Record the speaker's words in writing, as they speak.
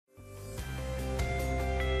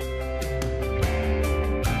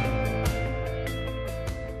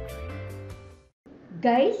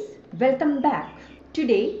Guys, welcome back.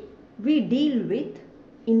 Today we deal with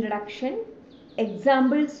introduction,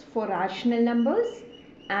 examples for rational numbers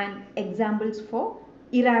and examples for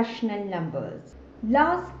irrational numbers.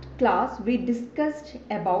 Last class we discussed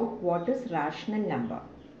about what is rational number.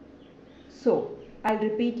 So I'll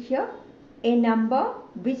repeat here, a number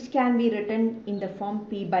which can be written in the form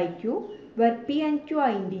P by Q where P and Q are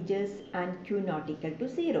integers and Q not equal to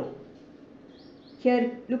 0.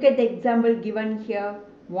 Here, look at the example given here.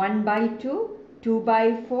 1 by 2, 2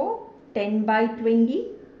 by 4, 10 by 20,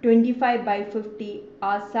 25 by 50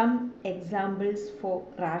 are some examples for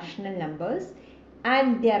rational numbers,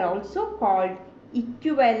 and they are also called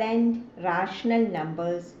equivalent rational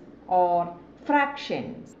numbers or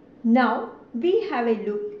fractions. Now, we have a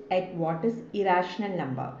look at what is irrational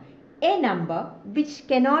number. A number which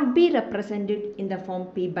cannot be represented in the form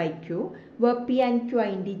P by Q where P and Q are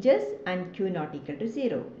integers and Q not equal to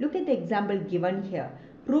 0. Look at the example given here.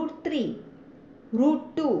 Root 3, root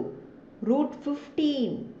 2, root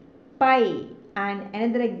 15, pi, and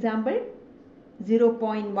another example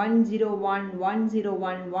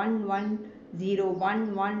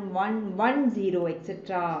 0.1010111011110,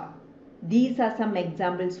 etc. These are some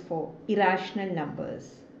examples for irrational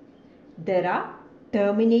numbers. There are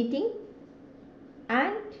terminating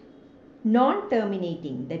and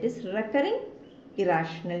non-terminating, that is recurring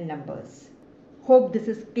irrational numbers. Hope this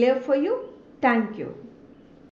is clear for you. Thank you.